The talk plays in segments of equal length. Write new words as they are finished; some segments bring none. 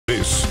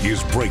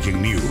is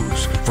breaking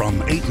news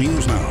from 8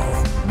 News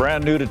Now.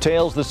 Brand new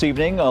details this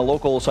evening. A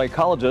local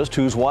psychologist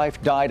whose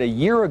wife died a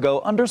year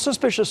ago under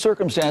suspicious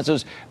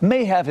circumstances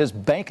may have his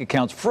bank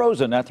accounts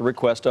frozen at the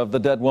request of the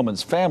dead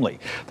woman's family.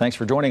 Thanks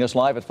for joining us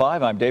live at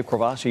 5. I'm Dave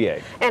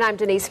Courvoisier. And I'm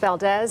Denise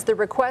Valdez. The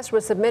request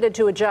was submitted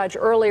to a judge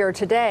earlier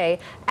today,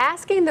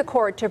 asking the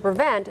court to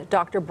prevent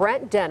Dr.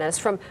 Brent Dennis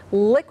from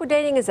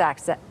liquidating his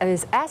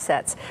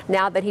assets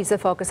now that he's the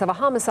focus of a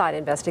homicide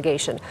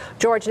investigation.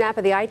 George Knapp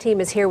of the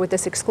I-Team is here with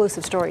this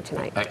exclusive story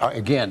tonight.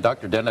 Again,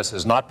 Dr. Dennis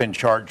has not been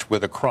charged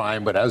with a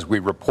crime, but as we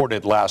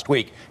reported last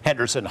week,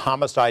 Henderson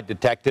homicide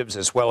detectives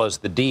as well as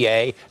the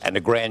DA and a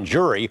grand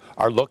jury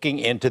are looking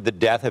into the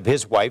death of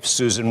his wife,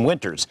 Susan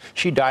Winters.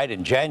 She died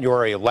in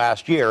January of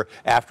last year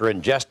after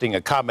ingesting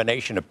a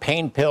combination of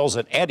pain pills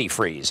and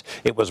antifreeze.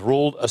 It was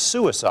ruled a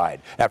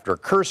suicide after a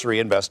cursory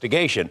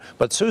investigation,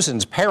 but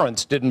Susan's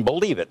parents didn't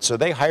believe it, so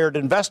they hired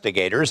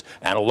investigators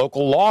and a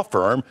local law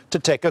firm to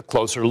take a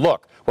closer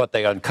look. What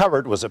they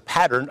uncovered was a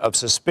pattern of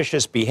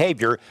suspicious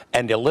behavior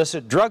and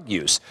illicit drug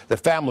use. The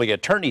family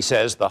attorney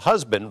says the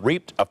husband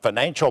reaped a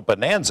financial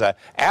bonanza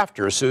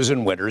after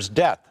Susan Winters'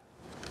 death.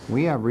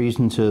 We have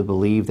reason to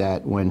believe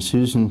that when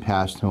Susan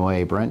passed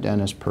away, Brent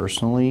Dennis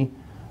personally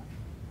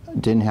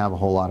didn't have a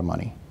whole lot of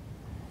money.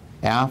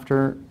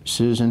 After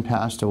Susan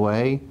passed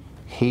away,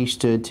 he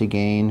stood to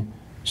gain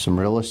some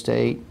real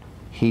estate.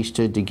 He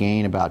stood to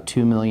gain about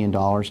 $2 million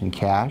in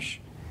cash.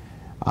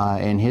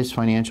 And his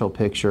financial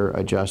picture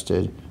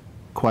adjusted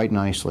quite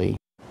nicely.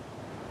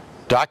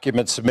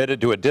 Documents submitted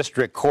to a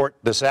district court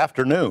this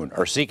afternoon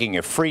are seeking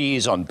a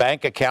freeze on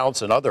bank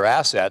accounts and other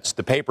assets.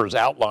 The papers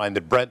outline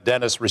that Brent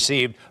Dennis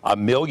received $1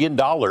 million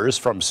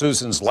from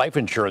Susan's life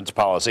insurance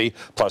policy,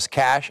 plus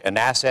cash and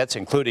assets,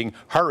 including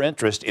her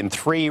interest in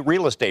 3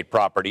 real estate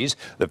properties.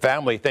 The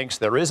family thinks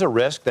there is a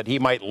risk that he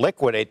might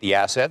liquidate the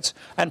assets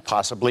and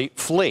possibly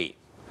flee.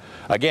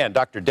 Again,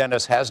 Dr.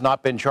 Dennis has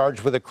not been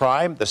charged with a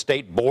crime. The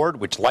state board,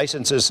 which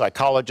licenses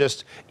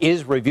psychologists,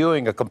 is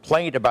reviewing a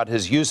complaint about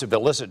his use of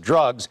illicit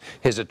drugs.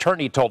 His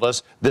attorney told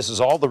us this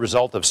is all the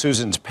result of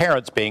Susan's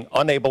parents being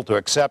unable to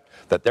accept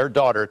that their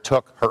daughter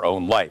took her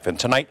own life. And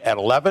tonight at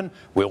 11,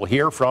 we'll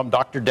hear from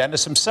Dr.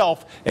 Dennis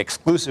himself,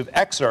 exclusive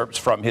excerpts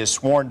from his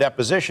sworn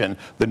deposition.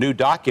 The new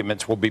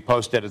documents will be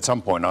posted at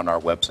some point on our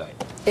website.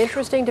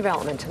 Interesting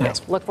development tonight.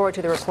 Yes. Look forward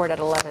to the report at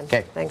 11.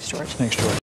 Okay. Thanks, George. Thanks, George.